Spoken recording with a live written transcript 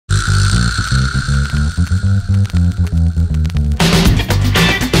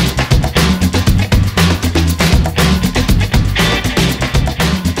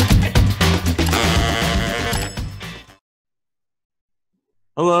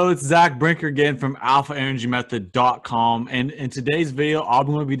Hello, it's Zach Brinker again from 𝗚𝗏𝗡𝗡𝗏𝗡.com. And in today's video, I'm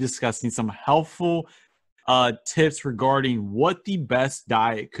going to be discussing some helpful tips regarding what the best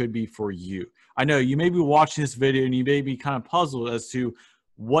diet could be for you. I know you may be watching this video and you may be kind of puzzled as to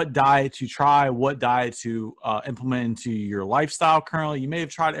what diet to try, what diet to implement into your lifestyle currently. You may have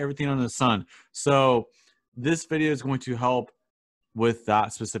tried everything under the sun. So this video is going to help with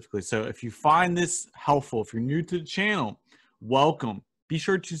that specifically. So if you find this helpful, if you're new to the channel, welcome. Be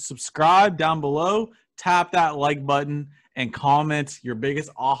sure to subscribe down below, tap that like button, and comment your biggest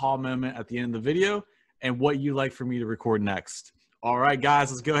aha moment at the end of the video and what you'd like for me to record next. All right, guys,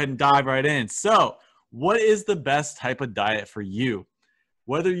 let's go ahead and dive right in. So what is the best type of diet for you?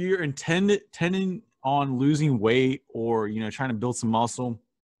 Whether you're intending on losing weight or, trying to build some muscle,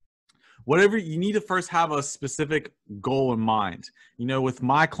 whatever, you need to first have a specific goal in mind. With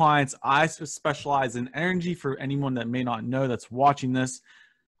my clients, I specialize in energy. For anyone that may not know that's watching this,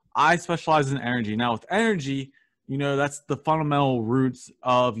 I specialize in energy. Now with energy, that's the fundamental roots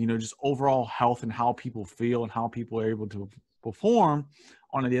of, just overall health and how people feel and how people are able to perform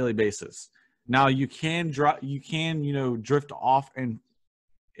on a daily basis. Now you can drift off and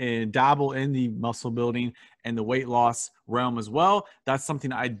dabble in the muscle building and the weight loss realm as well. That's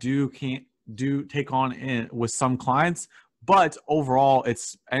something I can't take on in with some clients, but overall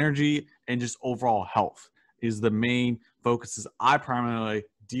it's energy and just overall health is the main focuses I primarily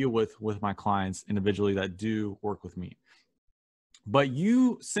deal with my clients individually that do work with me. But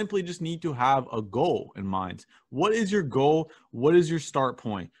you simply just need to have a goal in mind. What is your goal? What is your start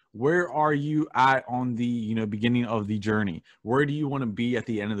point? Where are you at on the beginning of the journey? Where do you want to be at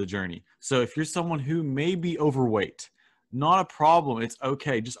the end of the journey? So if you're someone who may be overweight, not a problem. It's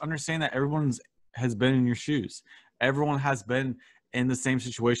okay. Just understand that everyone has been in your shoes. Everyone has been in the same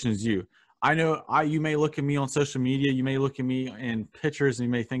situation as you. I know you may look at me on social media. You may look at me in pictures and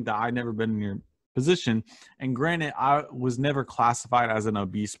you may think that I've never been in your position. And granted, I was never classified as an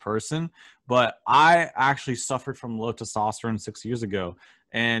obese person, but I actually suffered from low testosterone 6 years ago.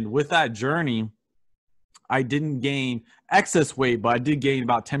 And with that journey, I didn't gain excess weight, but I did gain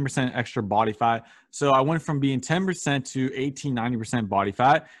about 10% extra body fat. So I went from being 10% to 90% body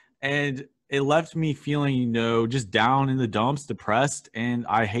fat. And it left me feeling, just down in the dumps, depressed, and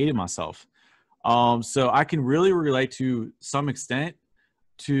I hated myself. So I can really relate to some extent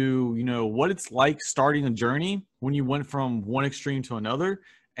to, what it's like starting a journey when you went from one extreme to another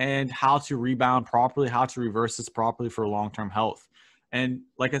and how to rebound properly, how to reverse this properly for long-term health. And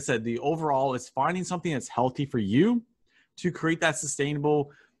like I said, the overall is finding something that's healthy for you to create that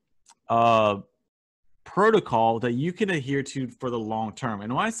sustainable protocol that you can adhere to for the long term.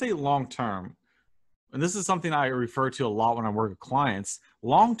 And when I say long term, and this is something I refer to a lot when I work with clients,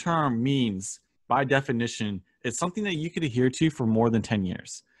 long term means by definition, it's something that you could adhere to for more than 10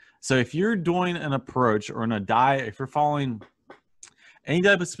 years. So if you're doing an approach or in a diet, if you're following any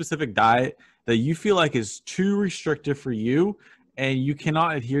type of specific diet that you feel like is too restrictive for you and you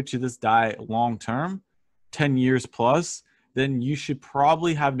cannot adhere to this diet long-term, 10 years plus, then you should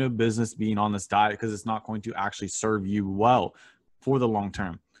probably have no business being on this diet because it's not going to actually serve you well for the long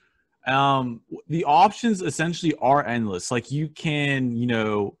term. The options essentially are endless. Like you can,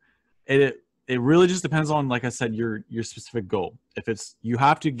 it really just depends on, like I said, your specific goal. If it's, you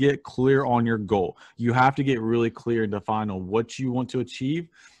have to get clear on your goal. You have to get really clear and define on what you want to achieve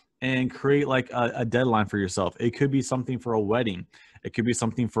and create like a deadline for yourself. It could be something for a wedding. It could be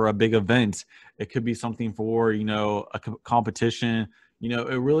something for a big event. It could be something for, a competition.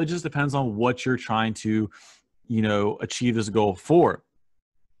 It really just depends on what you're trying to, achieve this goal for.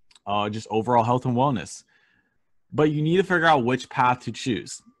 Just overall health and wellness. But you need to figure out which path to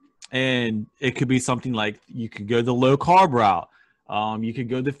choose. And it could be something like you could go the low carb route. You could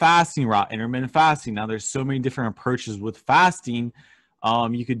go the fasting route, intermittent fasting. Now there's so many different approaches with fasting.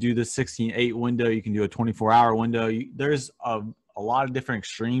 You could do the 16-8 window. You can do a 24-hour window. There's a lot of different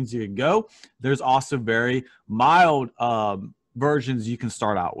extremes you could go. There's also very mild versions you can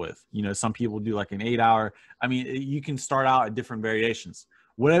start out with. Some people do like an 8-hour. I mean, you can start out at different variations.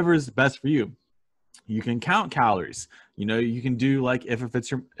 Whatever is best for you. You can count calories. You can do like if it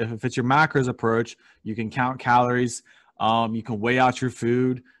fits your macros approach, you can count calories. You can weigh out your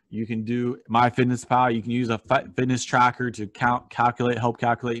food. You can do MyFitnessPal. You can use a fitness tracker to help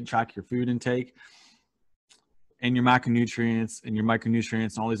calculate and track your food intake and your macronutrients and your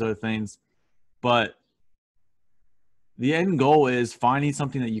micronutrients and all these other things. But the end goal is finding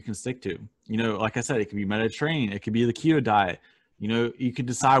something that you can stick to. Like I said, it could be Mediterranean. It could be the keto diet. You can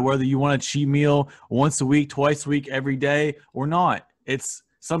decide whether you want a cheat meal once a week, twice a week, every day or not.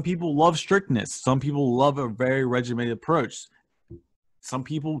 Some people love strictness. Some people love a very regimented approach. Some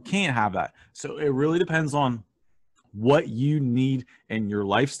people can't have that. So it really depends on what you need in your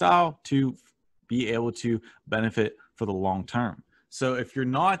lifestyle to be able to benefit for the long term. So if you're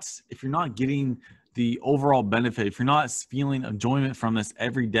not getting the overall benefit, if you're not feeling enjoyment from this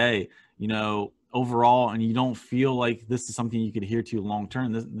every day, you know, overall, and you don't feel like this is something you could adhere to long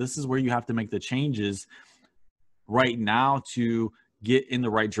term, this is where you have to make the changes right now to get in the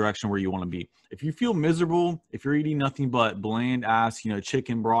right direction where you want to be. If you feel miserable, if you're eating nothing but bland ass, you know,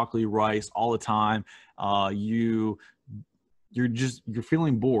 chicken, broccoli, rice all the time, you're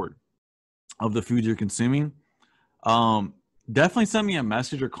feeling bored of the food you're consuming, definitely send me a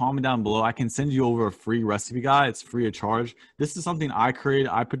message or comment down below. I can send you over a free recipe guide. It's free of charge. This is something I created,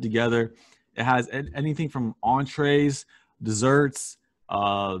 I put together. It has anything from entrees, desserts,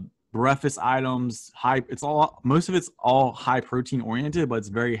 breakfast items, most of it's all high protein oriented, but it's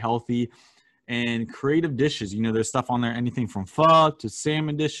very healthy, and creative dishes. You know, there's stuff on there, anything from pho to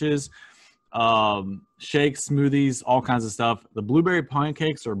salmon dishes, shakes, smoothies, all kinds of stuff. The blueberry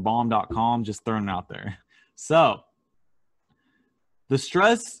pancakes are bomb.com, just throwing it out there. So the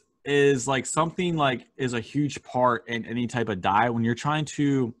stress is like something like is a huge part in any type of diet when you're trying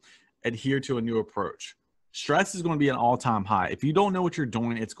to adhere to a new approach. Stress is going to be an all-time high. If you don't know what you're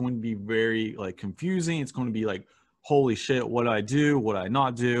doing, it's going to be very like confusing. It's going to be like, holy shit, what do I do? What do I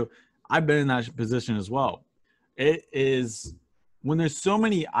not do? I've been in that position as well. It is when there's so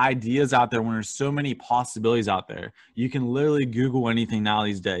many ideas out there, when there's so many possibilities out there, you can literally Google anything now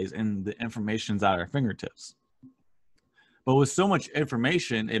these days and the information's at our fingertips. But with so much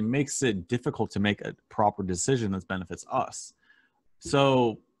information, it makes it difficult to make a proper decision that benefits us.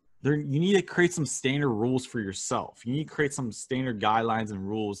 So you need to create some standard rules for yourself. You need to create some standard guidelines and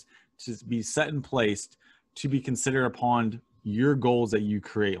rules to be set in place to be considered upon your goals that you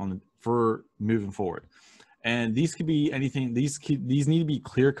create for moving forward. And these could be anything. These need to be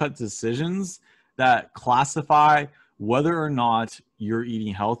clear-cut decisions that classify whether or not you're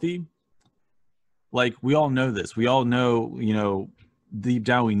eating healthy. Like, we all know this. We all know, you know, deep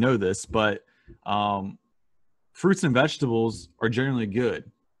down we know this, but fruits and vegetables are generally good.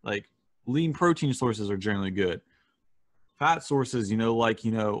 Like, lean protein sources are generally good. Fat sources, we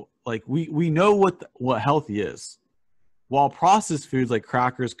know what healthy is. While processed foods like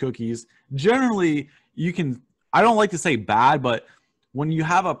crackers, cookies, generally I don't like to say bad, but when you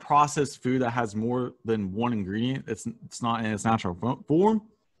have a processed food that has more than one ingredient, it's not in its natural form,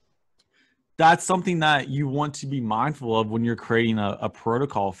 that's something that you want to be mindful of when you're creating a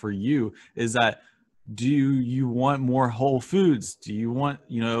protocol for you. Is that, do you want more whole foods? Do you want,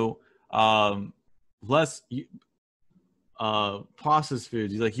 less processed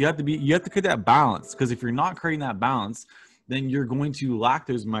foods? You have to create that balance, because if you're not creating that balance, then you're going to lack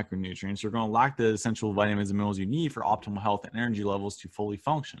those micronutrients. You're going to lack the essential vitamins and minerals you need for optimal health and energy levels to fully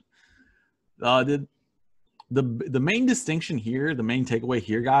function. The main distinction here, the main takeaway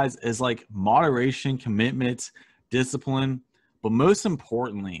here, guys, is like moderation, commitment, discipline. But most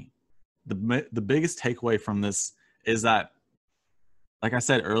importantly, the biggest takeaway from this is that, like I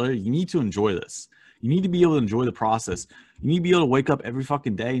said earlier, you need to enjoy this. You need to be able to enjoy the process. You need to be able to wake up every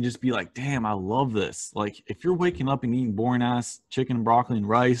fucking day and just be like, damn, I love this. Like, if you're waking up and eating boring ass chicken, broccoli, and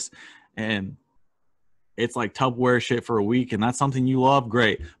rice, and it's like Tupperware shit for a week, and that's something you love,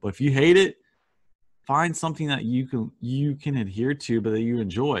 great. But if you hate it, find something that you can adhere to, but that you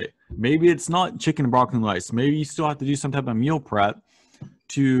enjoy. Maybe it's not chicken and broccoli and rice. Maybe you still have to do some type of meal prep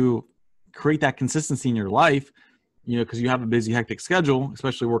to create that consistency in your life, because you have a busy, hectic schedule,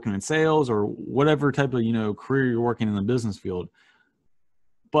 especially working in sales or whatever type of, career you're working in the business field.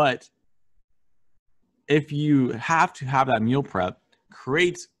 But if you have to have that meal prep,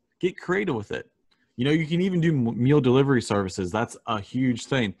 get creative with it. You can even do meal delivery services. That's a huge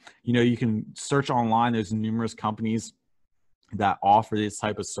thing. You can search online. There's numerous companies that offer this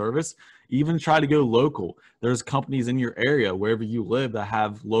type of service. Even try to go local. There's companies in your area, wherever you live, that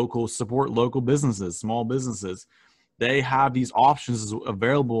have support local businesses, small businesses. They have these options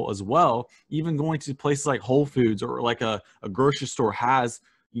available as well. Even going to places like Whole Foods or like a grocery store has,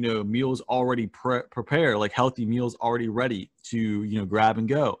 meals already prepared, like healthy meals already ready to, grab and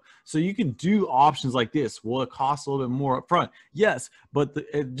go. So you can do options like this. Will it cost a little bit more upfront? Yes, but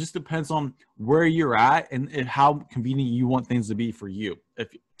it just depends on where you're at and how convenient you want things to be for you. If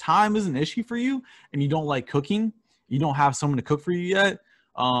time is an issue for you and you don't like cooking, you don't have someone to cook for you yet,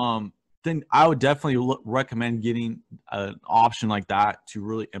 then I would definitely recommend getting an option like that to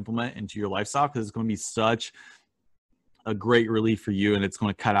really implement into your lifestyle, because it's going to be such a great relief for you, and it's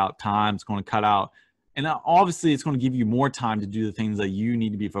going to cut out time. It's going to cut out, and obviously it's going to give you more time to do the things that you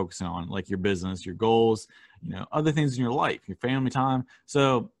need to be focusing on, like your business, your goals, other things in your life, your family time.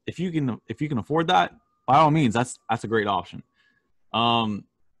 So if you can afford that, by all means, that's a great option.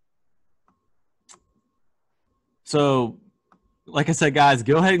 So like I said, guys,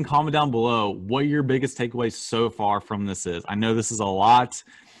 go ahead and comment down below what your biggest takeaway so far from this is. I know this is a lot.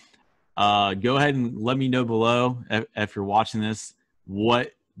 Go ahead and let me know below if you're watching this,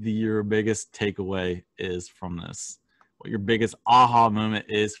 what your biggest takeaway is from this, what your biggest aha moment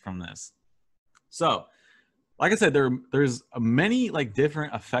is from this. So like I said, there's many like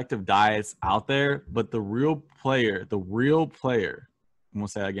different effective diets out there, but the real player, I'm gonna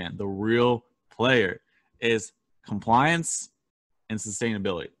say that again, the real player is compliance and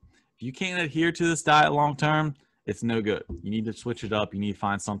sustainability. If you can't adhere to this diet long term, it's no good. You need to switch it up. You need to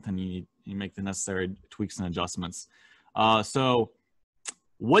find something. You make the necessary tweaks and adjustments. So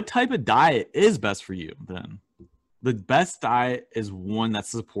what type of diet is best for you then? The best diet is one that's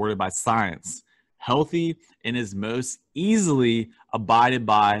supported by science, healthy, and is most easily abided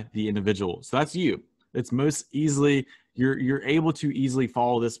by the individual. So that's you. It's most easily, you're able to easily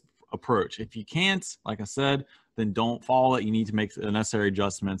follow this approach. If you can't, like I said, then don't follow it. You need to make the necessary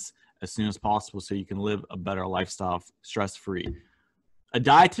adjustments as soon as possible so you can live a better lifestyle stress-free. A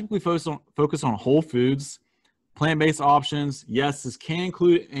diet typically focus on whole foods, plant-based options. Yes, this can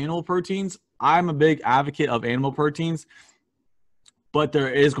include animal proteins. I'm a big advocate of animal proteins, but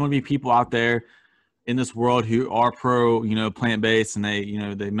there is going to be people out there in this world who are pro, plant-based, and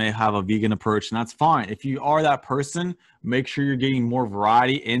they may have a vegan approach, and that's fine. If you are that person, make sure you're getting more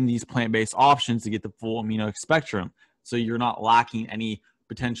variety in these plant-based options to get the full amino spectrum, so you're not lacking any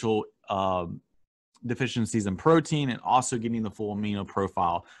potential deficiencies in protein, and also getting the full amino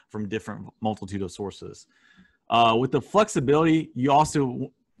profile from different multitude of sources. With the flexibility, you also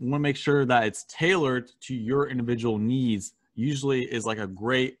want to make sure that it's tailored to your individual needs. Usually is like a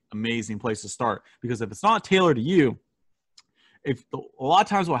great, amazing place to start, because if it's not tailored to you, a lot of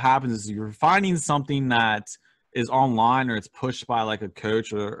times what happens is you're finding something that is online, or it's pushed by like a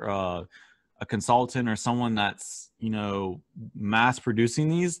coach or a consultant or someone that's, mass producing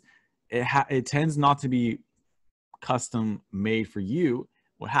these. It tends not to be custom made for you.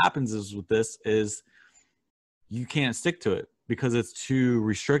 What happens is with this is you can't stick to it because it's too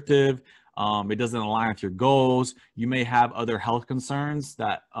restrictive. It doesn't align with your goals. You may have other health concerns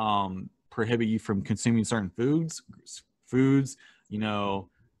that prohibit you from consuming certain foods,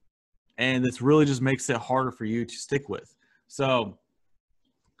 and this really just makes it harder for you to stick with. So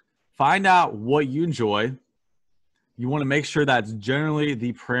find out what you enjoy. You want to make sure that's generally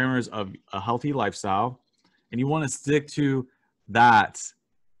the parameters of a healthy lifestyle, and you want to stick to that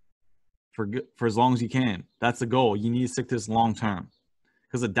for as long as you can. That's the goal. You need to stick to this long term.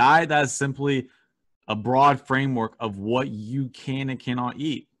 Because a diet that is simply a broad framework of what you can and cannot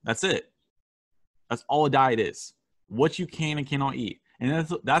eat. That's it. That's all a diet is. What you can and cannot eat. And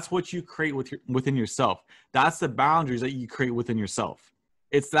that's what you create within yourself. That's the boundaries that you create within yourself.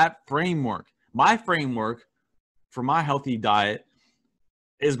 It's that framework. My framework for my healthy diet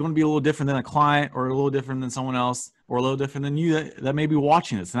is going to be a little different than a client, or a little different than someone else, or a little different than you that may be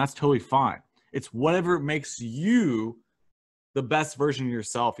watching this. And that's totally fine. It's whatever makes you the best version of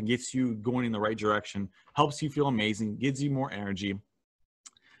yourself and gets you going in the right direction, helps you feel amazing, gives you more energy,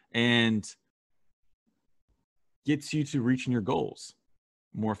 and gets you to reaching your goals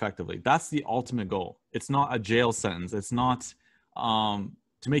more effectively. That's the ultimate goal. It's not a jail sentence. It's not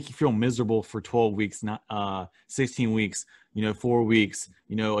to make you feel miserable for 12 weeks, 16 weeks, 4 weeks,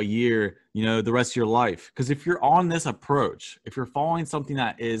 a year, the rest of your life. Because if you're on this approach, if you're following something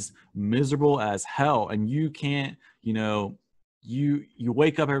that is miserable as hell, and you can't, you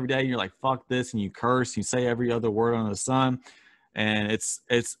wake up every day and you're like, fuck this, and you curse, you say every other word under the sun, and it's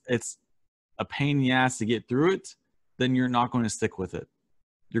a pain in the ass to get through it, then you're not going to stick with it.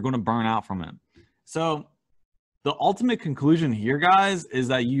 You're going to burn out from it. So the ultimate conclusion here, guys, is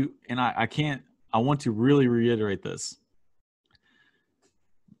that I want to really reiterate this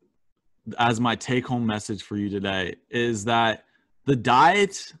as my take-home message for you today, is that the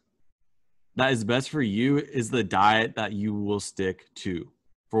diet that is best for you is the diet that you will stick to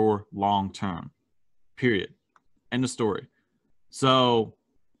for long term, period. End of story. So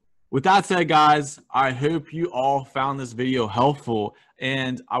with that said, guys, I hope you all found this video helpful,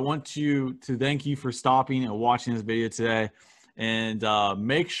 and I want to thank you for stopping and watching this video today. And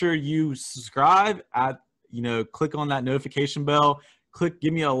make sure you subscribe click on that notification bell,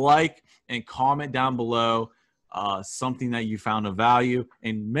 give me a like, and comment down below something that you found of value,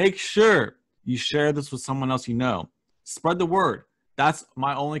 and make sure you share this with someone else Spread the word. That's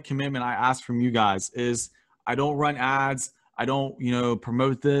my only commitment I ask from you guys. Is I don't run ads. I don't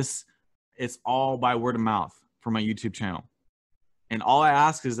promote this. it's all by word of mouth for my YouTube channel. And all I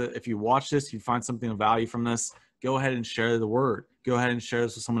ask is that if you watch this, you find something of value from this, go ahead and share the word. Go ahead and share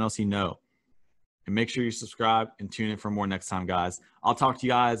this with someone else you know. And make sure you subscribe and tune in for more next time, guys. I'll talk to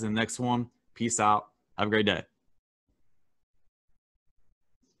you guys in the next one. Peace out. Have a great day.